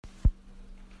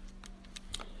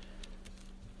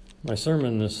My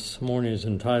sermon this morning is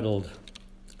entitled,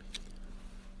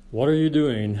 What Are You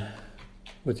Doing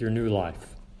with Your New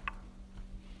Life?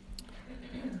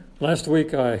 Last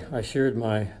week I shared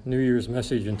my New Year's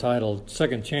message entitled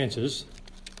Second Chances,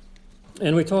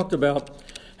 and we talked about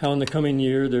how in the coming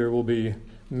year there will be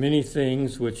many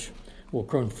things which will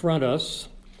confront us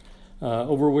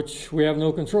over which we have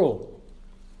no control.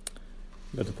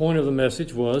 But the point of the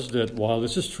message was that while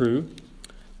this is true,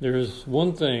 there is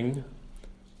one thing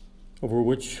over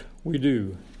which we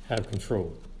do have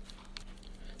control.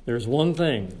 There's one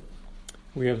thing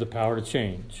we have the power to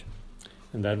change,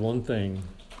 and that one thing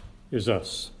is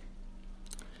us.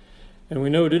 And we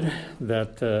noted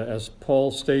that as Paul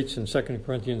states in 2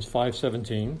 Corinthians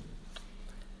 5:17,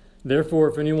 therefore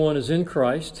if anyone is in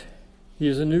Christ, he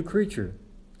is a new creature.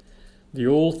 The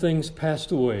old things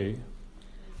passed away,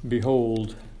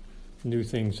 behold, new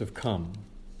things have come.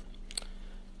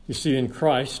 You see, in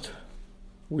Christ,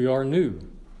 we are new.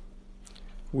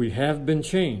 We have been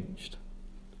changed.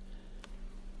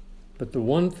 But the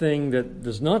one thing that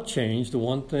does not change, the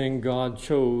one thing God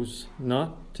chose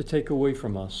not to take away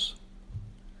from us,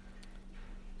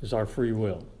 is our free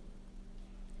will.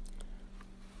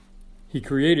 He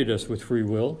created us with free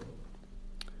will,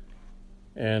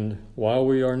 and while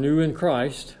we are new in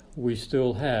Christ, we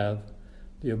still have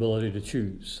the ability to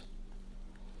choose.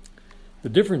 The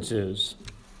difference is,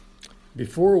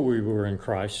 before we were in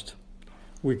Christ,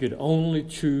 we could only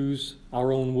choose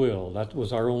our own will. That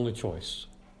was our only choice.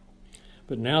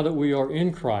 But now that we are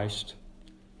in Christ,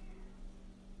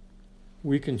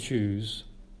 we can choose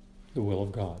the will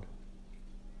of God.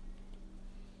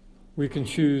 We can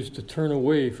choose to turn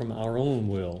away from our own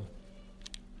will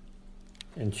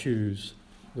and choose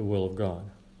the will of God.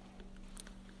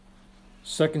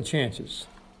 Second chances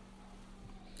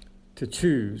to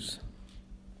choose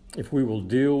if we will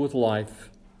deal with life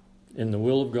in the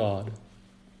will of God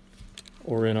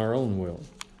or in our own will.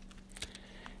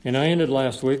 And I ended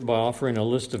last week by offering a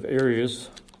list of areas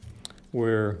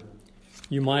where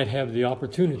you might have the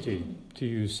opportunity to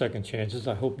use second chances.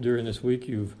 I hope during this week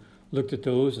you've looked at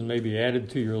those and maybe added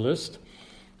to your list.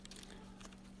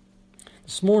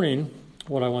 This morning,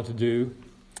 what I want to do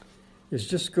is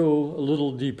just go a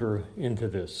little deeper into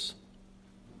this.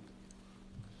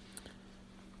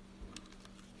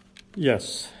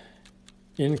 Yes,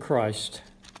 in Christ,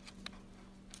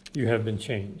 you have been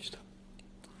changed.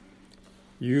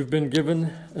 You've been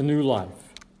given a new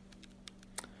life.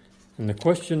 And the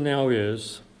question now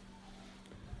is,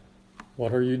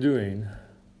 what are you doing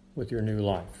with your new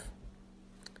life?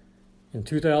 In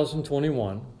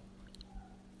 2021,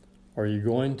 are you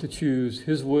going to choose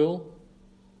His will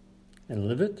and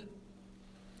live it?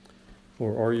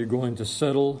 Or are you going to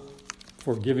settle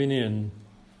for giving in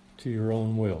to your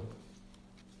own will?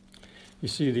 You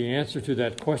see, the answer to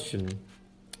that question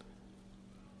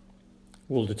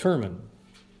will determine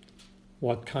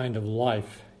what kind of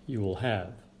life you will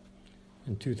have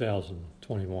in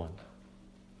 2021.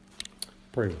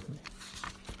 Pray with me.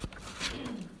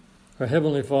 Our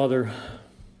Heavenly Father,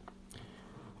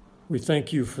 we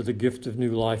thank you for the gift of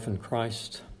new life in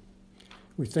Christ.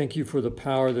 We thank you for the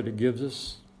power that it gives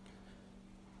us,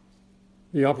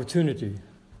 the opportunity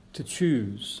to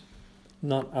choose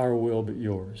not our will but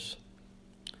yours.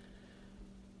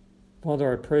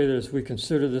 Father, I pray that as we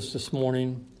consider this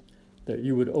morning, that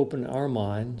you would open our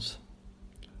minds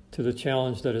to the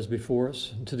challenge that is before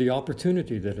us and to the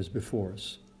opportunity that is before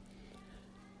us.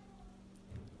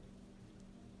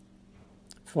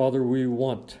 Father, we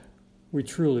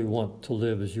truly want to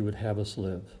live as you would have us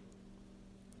live.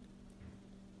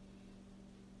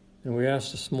 And we ask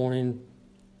this morning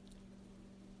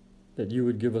that you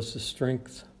would give us the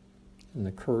strength and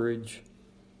the courage,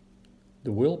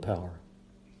 the willpower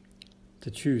to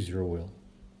choose your will.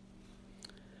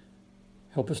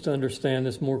 Help us to understand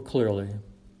this more clearly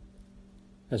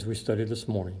as we study this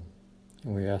morning.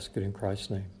 And we ask it in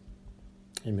Christ's name.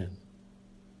 Amen.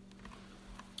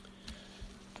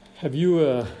 Have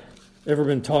you ever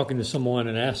been talking to someone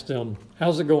and asked them,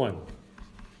 how's it going?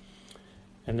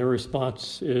 And their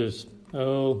response is,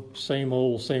 oh, same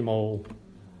old, same old.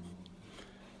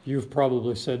 You've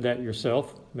probably said that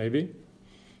yourself, maybe.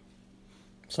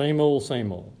 Same old,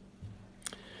 same old.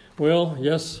 Well,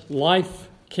 yes, life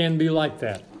can be like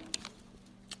that,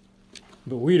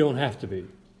 but we don't have to be.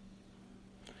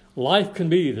 Life can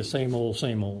be the same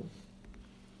old,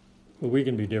 but we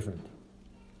can be different.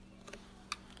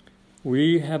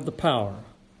 We have the power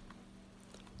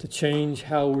to change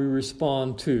how we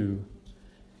respond to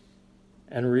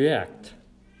and react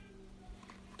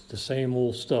to the same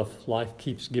old stuff life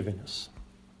keeps giving us.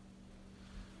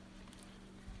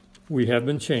 We have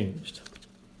been changed.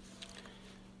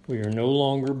 We are no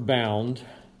longer bound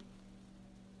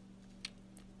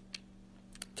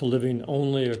to living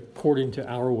only according to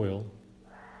our will.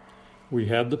 We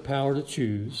have the power to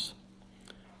choose,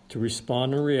 to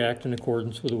respond and react in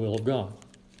accordance with the will of God.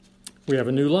 We have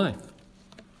a new life.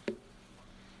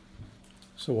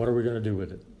 So what are we going to do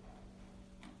with it?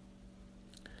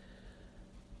 I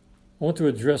want to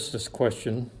address this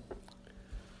question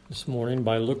this morning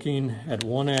by looking at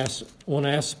one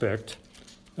aspect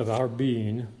of our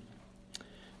being,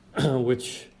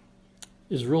 which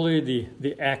is really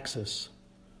the axis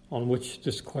on which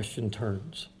this question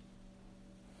turns.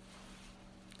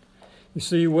 You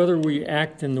see, whether we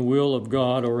act in the will of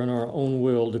God or in our own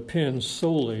will depends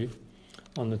solely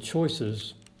on the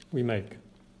choices we make.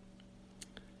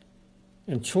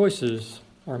 And choices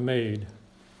are made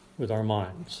with our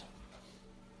minds.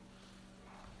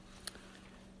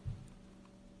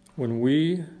 When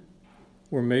we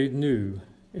were made new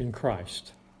in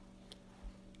Christ,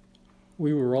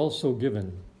 we were also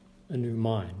given a new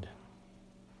mind.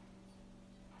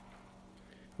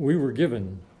 We were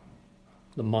given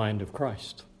the mind of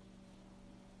Christ.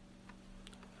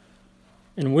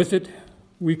 And with it,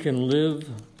 we can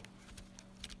live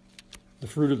the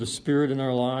fruit of the Spirit in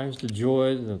our lives, the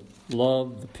joy, the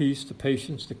love, the peace, the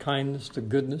patience, the kindness, the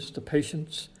goodness, the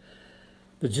patience,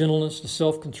 the gentleness, the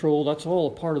self-control. That's all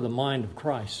a part of the mind of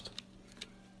Christ.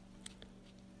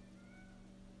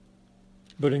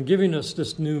 But in giving us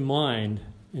this new mind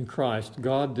in Christ,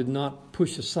 God did not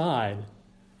push aside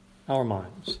our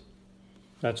minds.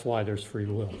 That's why there's free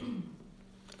will.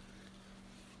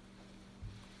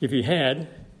 If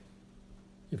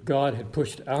God had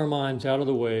pushed our minds out of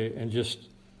the way and just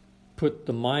put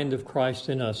the mind of Christ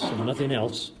in us and nothing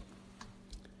else,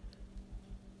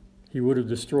 He would have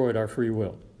destroyed our free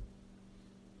will.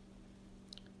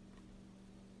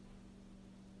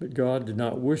 But God did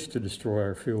not wish to destroy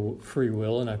our free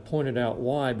will, and I pointed out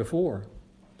why before.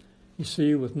 You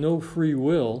see, with no free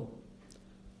will,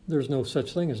 there's no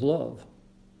such thing as love.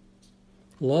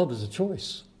 Love is a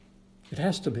choice. It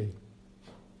has to be.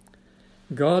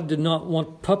 God did not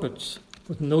want puppets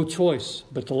with no choice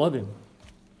but to love Him.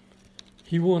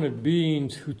 He wanted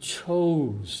beings who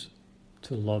chose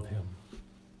to love Him.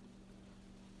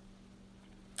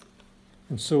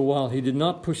 And so while He did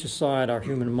not push aside our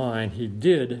human mind, He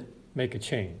did make a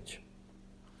change.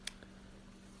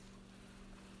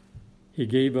 He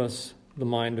gave us the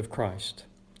mind of Christ.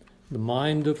 The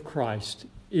mind of Christ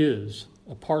is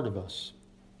a part of us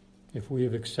if we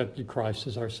have accepted Christ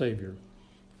as our Savior.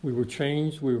 We were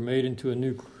changed, we were made into a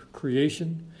new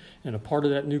creation, and a part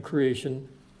of that new creation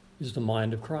is the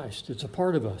mind of Christ. It's a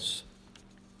part of us.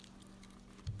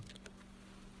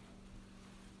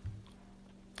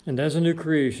 And as a new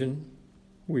creation,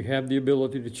 we have the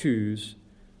ability to choose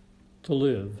to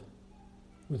live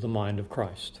with the mind of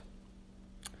Christ.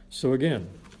 So again,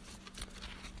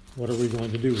 what are we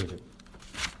going to do with it?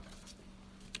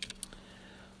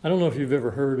 I don't know if you've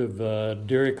ever heard of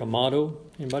Derek Amato.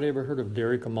 Anybody ever heard of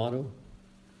Derek Amato?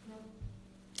 No.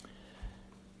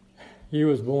 He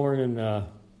was born on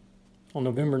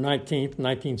November 19th,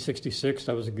 1966.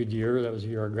 That was a good year. That was the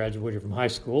year I graduated from high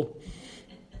school.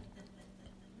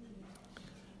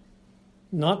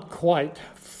 Not quite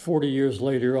 40 years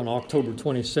later, on October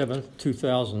 27th,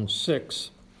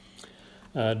 2006,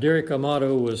 Derek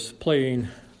Amato was playing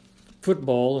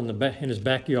football in his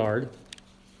backyard.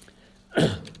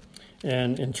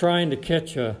 And in trying to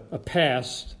catch a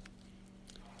pass,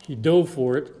 he dove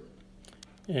for it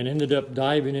and ended up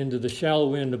diving into the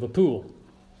shallow end of a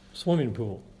swimming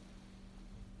pool.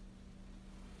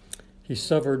 He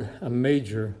suffered a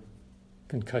major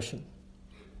concussion.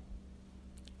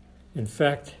 In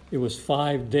fact, it was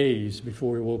 5 days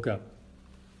before he woke up.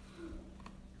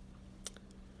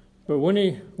 But when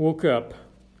he woke up,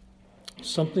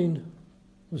 something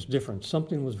was different.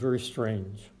 Something was very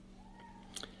strange.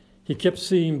 He kept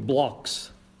seeing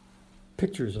blocks,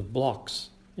 pictures of blocks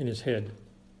in his head.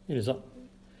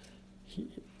 He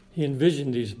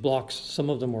envisioned these blocks. Some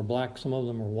of them were black, some of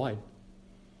them were white.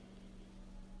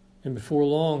 And before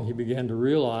long, he began to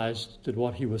realize that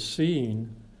what he was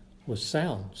seeing was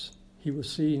sounds. He was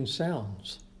seeing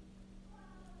sounds.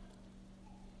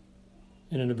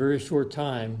 And in a very short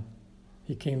time,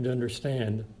 he came to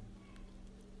understand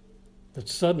that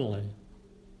suddenly,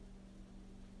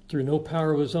 through no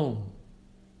power of his own,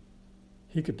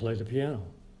 he could play the piano.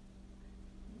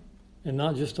 And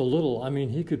not just a little,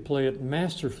 he could play it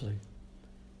masterfully.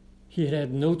 He had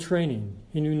had no training.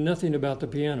 He knew nothing about the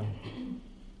piano.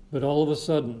 But all of a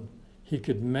sudden, he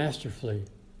could masterfully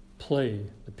play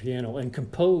the piano and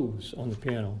compose on the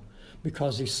piano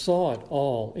because he saw it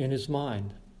all in his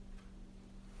mind.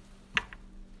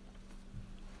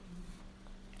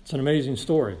 It's an amazing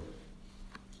story.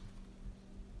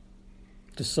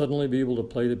 To suddenly be able to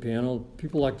play the piano,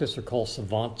 people like this are called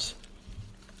savants.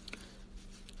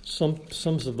 Some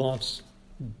savants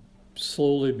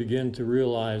slowly begin to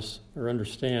realize or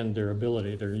understand their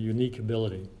ability, their unique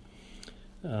ability.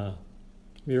 You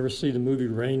ever see the movie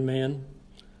Rain Man?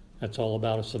 That's all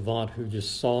about a savant who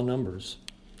just saw numbers.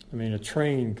 I mean, a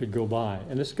train could go by,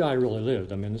 and this guy really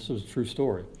lived. I mean, this was a true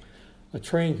story. A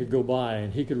train could go by,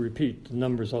 and he could repeat the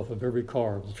numbers off of every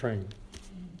car of the train.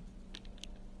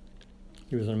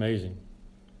 He was amazing.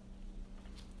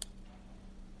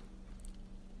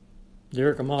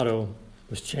 Derek Amato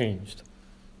was changed.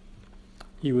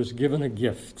 He was given a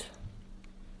gift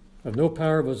of no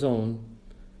power of his own,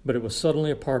 but it was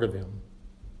suddenly a part of him.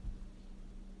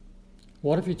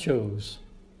 What if he chose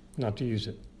not to use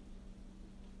it?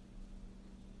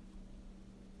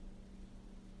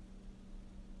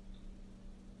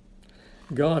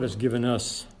 God has given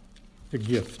us the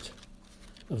gift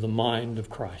of the mind of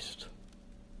Christ.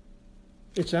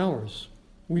 It's ours.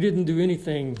 We didn't do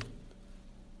anything.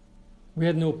 We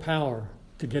had no power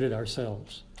to get it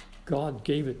ourselves. God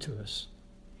gave it to us.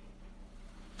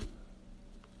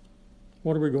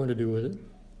 What are we going to do with it?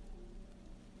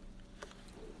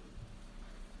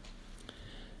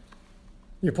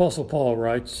 The Apostle Paul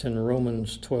writes in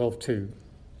Romans 12:2,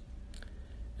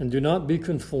 "And do not be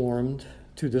conformed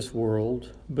to this world,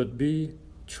 but be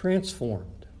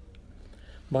transformed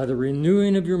by the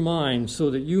renewing of your mind,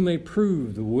 so that you may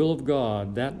prove the will of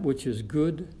God, that which is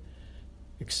good,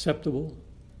 acceptable,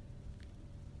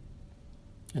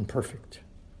 and perfect."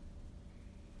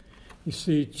 You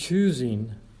see,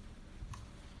 choosing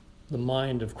the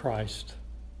mind of Christ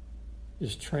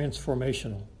is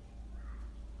transformational.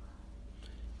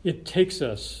 It takes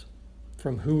us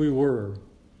from who we were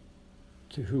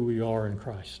to who we are in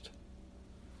Christ.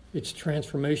 It's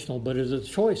transformational, but it's a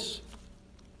choice.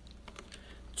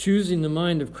 Choosing the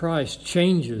mind of Christ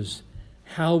changes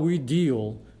how we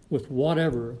deal with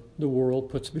whatever the world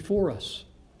puts before us.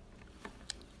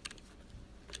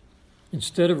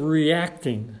 Instead of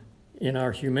reacting in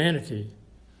our humanity,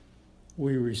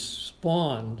 we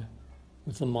respond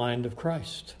with the mind of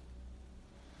Christ.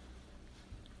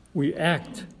 We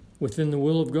act within the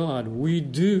will of God. We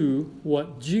do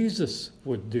what Jesus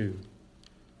would do.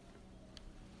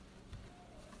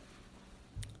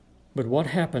 But what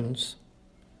happens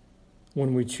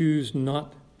when we choose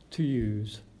not to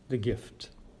use the gift?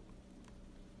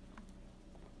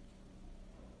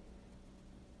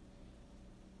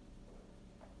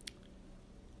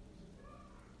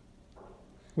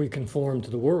 We conform to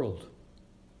the world.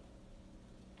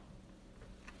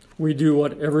 We do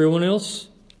what everyone else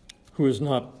who is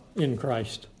not in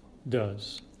Christ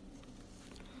does.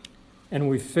 And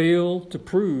we fail to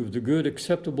prove the good,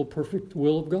 acceptable, perfect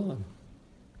will of God.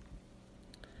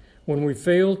 When we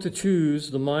fail to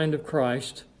choose the mind of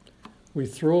Christ, we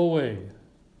throw away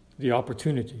the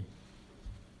opportunity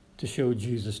to show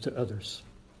Jesus to others.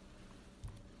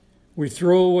 We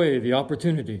throw away the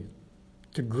opportunity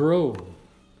to grow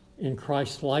in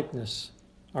Christ's likeness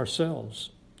ourselves.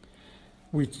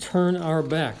 We turn our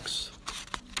backs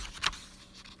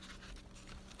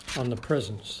on the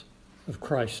presence of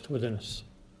Christ within us.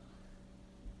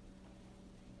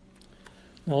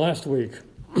 Now, last week,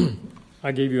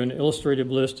 I gave you an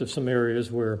illustrative list of some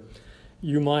areas where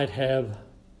you might have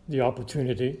the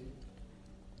opportunity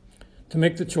to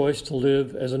make the choice to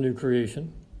live as a new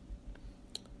creation.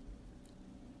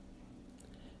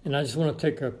 And I just want to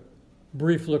take a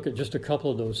brief look at just a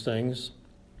couple of those things.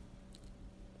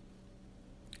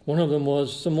 One of them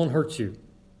was someone hurts you.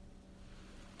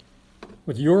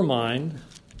 With your mind,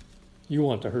 you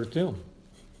want to hurt them.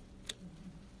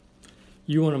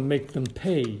 You want to make them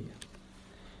pay.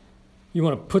 You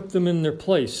want to put them in their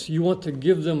place. You want to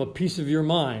give them a piece of your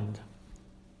mind,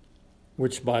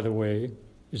 which, by the way,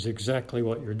 is exactly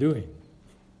what you're doing.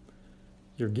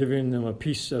 You're giving them a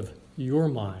piece of your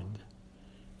mind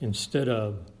instead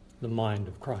of the mind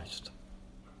of Christ.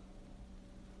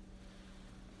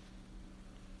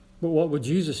 But what would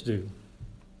Jesus do?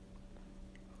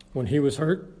 When he was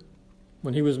hurt,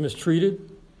 when he was mistreated,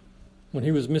 when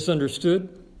he was misunderstood,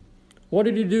 what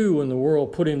did he do when the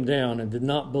world put him down and did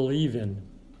not believe in him?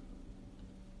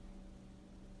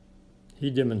 He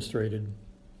demonstrated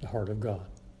the heart of God.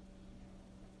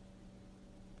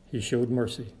 He showed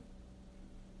mercy.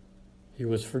 He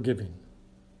was forgiving.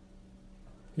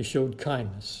 He showed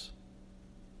kindness.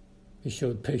 He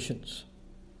showed patience.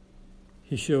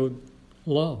 He showed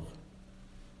love.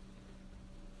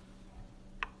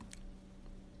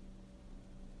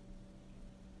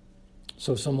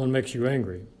 So someone makes you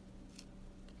angry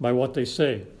by what they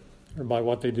say or by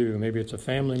what they do. Maybe it's a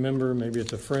family member, maybe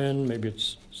it's a friend, maybe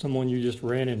it's someone you just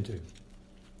ran into.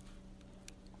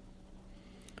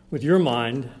 With your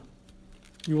mind,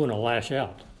 you want to lash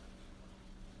out.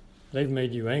 They've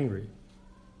made you angry.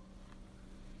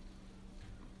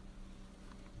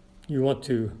 You want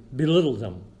to belittle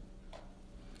them.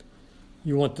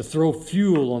 You want to throw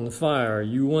fuel on the fire.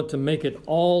 You want to make it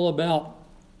all about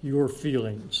your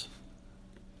feelings.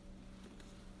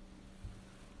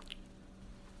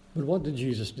 But what did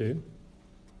Jesus do?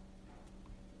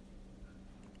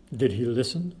 Did he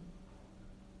listen?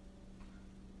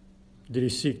 Did he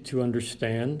seek to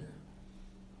understand?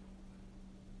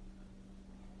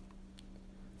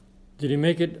 Did he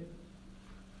make it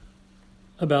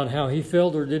about how he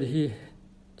felt, or did he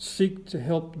seek to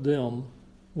help them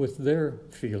with their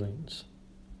feelings?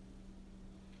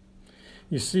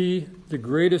 You see, the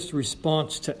greatest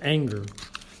response to anger,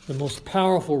 the most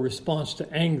powerful response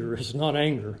to anger is not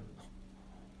anger,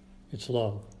 it's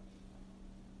love.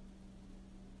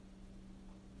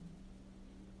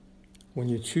 When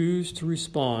you choose to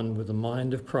respond with the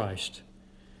mind of Christ,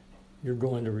 you're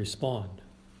going to respond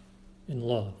in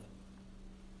love.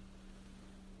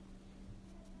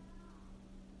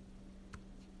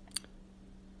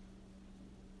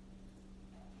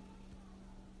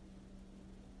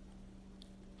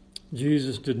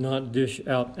 Jesus did not dish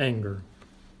out anger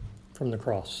from the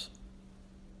cross.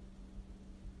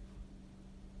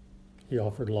 He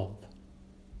offered love.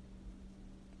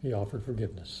 He offered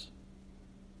forgiveness.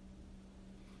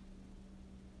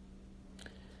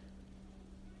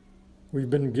 We've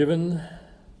been given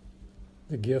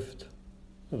the gift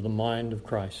of the mind of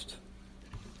Christ.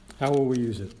 How will we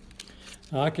use it?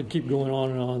 Now, I could keep going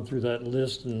on and on through that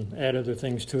list and add other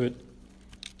things to it.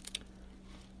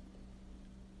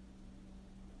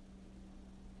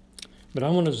 But I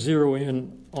want to zero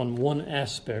in on one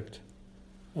aspect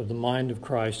of the mind of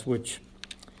Christ, which,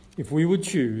 if we would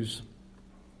choose,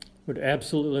 would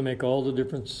absolutely make all the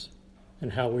difference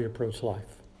in how we approach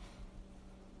life.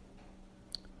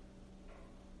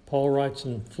 Paul writes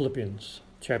in Philippians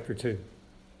chapter 2,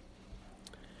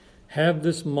 "Have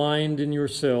this mind in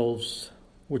yourselves,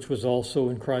 which was also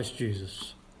in Christ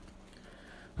Jesus,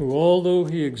 who, although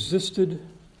he existed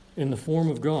in the form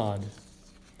of God,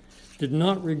 did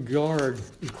not regard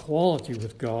equality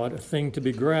with God a thing to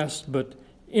be grasped, but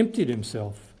emptied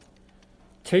himself,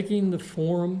 taking the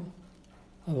form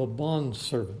of a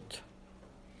bondservant,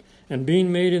 and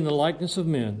being made in the likeness of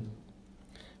men,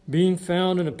 being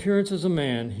found in appearance as a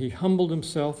man, he humbled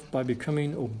himself by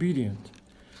becoming obedient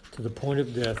to the point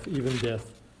of death, even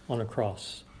death on a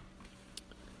cross."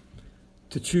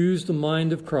 To choose the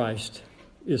mind of Christ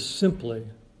is simply,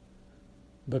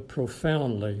 but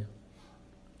profoundly,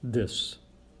 this.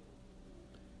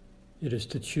 It is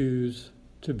to choose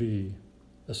to be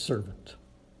a servant.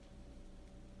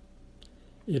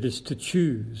 It is to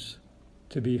choose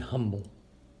to be humble.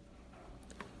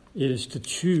 It is to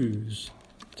choose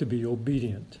to be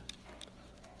obedient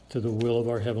to the will of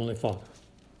our Heavenly Father.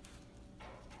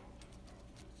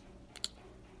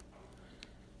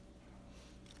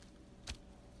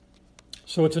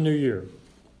 So it's a new year,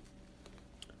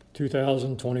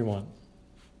 2021.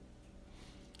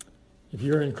 If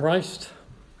you're in Christ,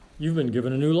 you've been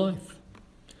given a new life.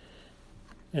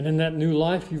 And in that new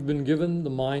life, you've been given the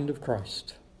mind of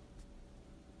Christ.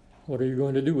 What are you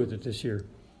going to do with it this year?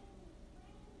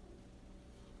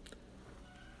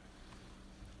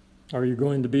 Are you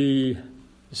going to be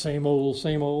the same old,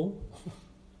 same old?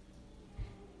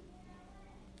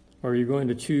 Or are you going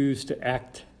to choose to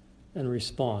act and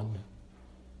respond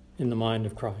in the mind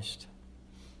of Christ?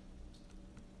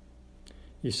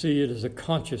 You see, it is a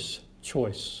conscious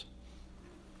choice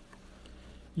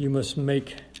you must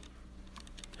make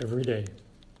every day.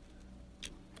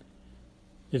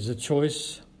 It's a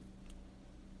choice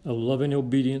of loving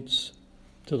obedience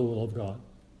to the will of God.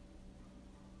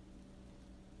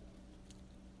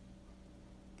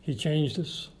 He changed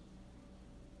us.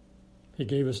 He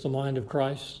gave us the mind of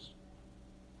Christ,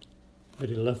 but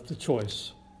he left the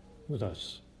choice with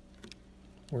us.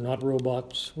 We're not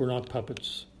robots. We're not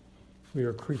puppets. We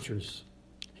are creatures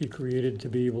he created to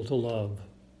be able to love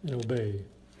and obey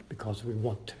because we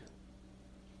want to.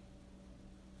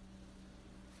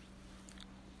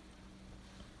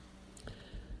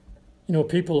 You know,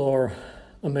 people are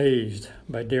amazed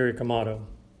by Derek Amato.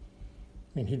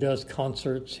 I mean, he does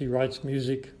concerts, he writes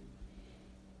music.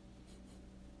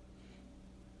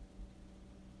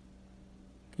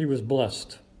 He was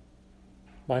blessed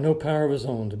by no power of his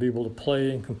own to be able to play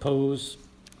and compose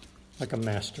like a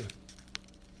master.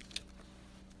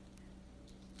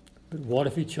 But what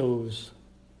if he chose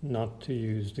not to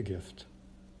use the gift?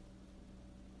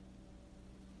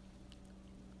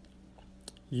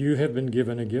 You have been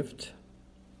given a gift,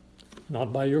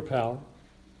 not by your power,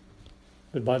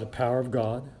 but by the power of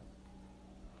God.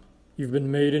 You've been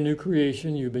made a new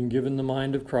creation. You've been given the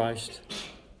mind of Christ.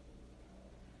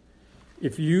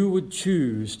 If you would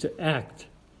choose to act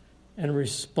and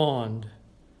respond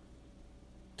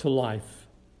to life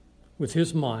with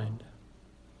his mind,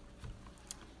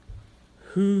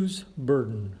 whose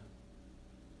burden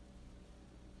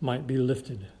might be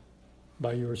lifted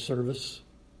by your service?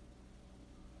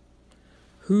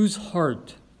 Whose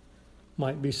heart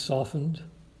might be softened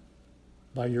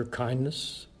by your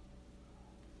kindness?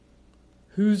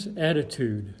 Whose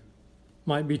attitude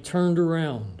might be turned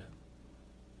around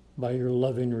by your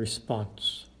loving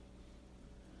response?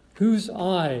 Whose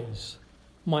eyes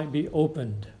might be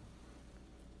opened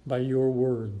by your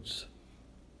words?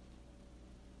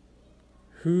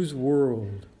 Whose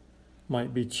world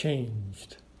might be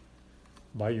changed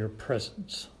by your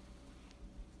presence?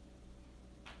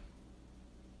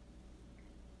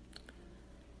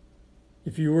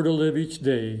 If you were to live each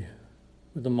day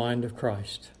with the mind of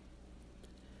Christ,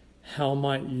 how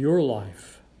might your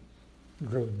life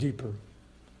grow deeper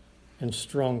and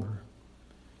stronger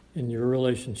in your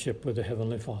relationship with the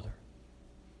Heavenly Father?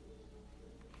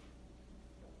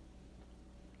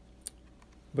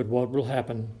 But what will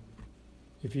happen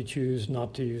if you choose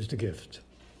not to use the gift?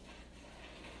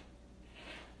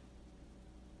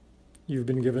 You've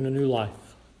been given a new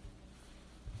life.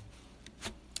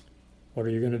 What are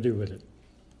you going to do with it?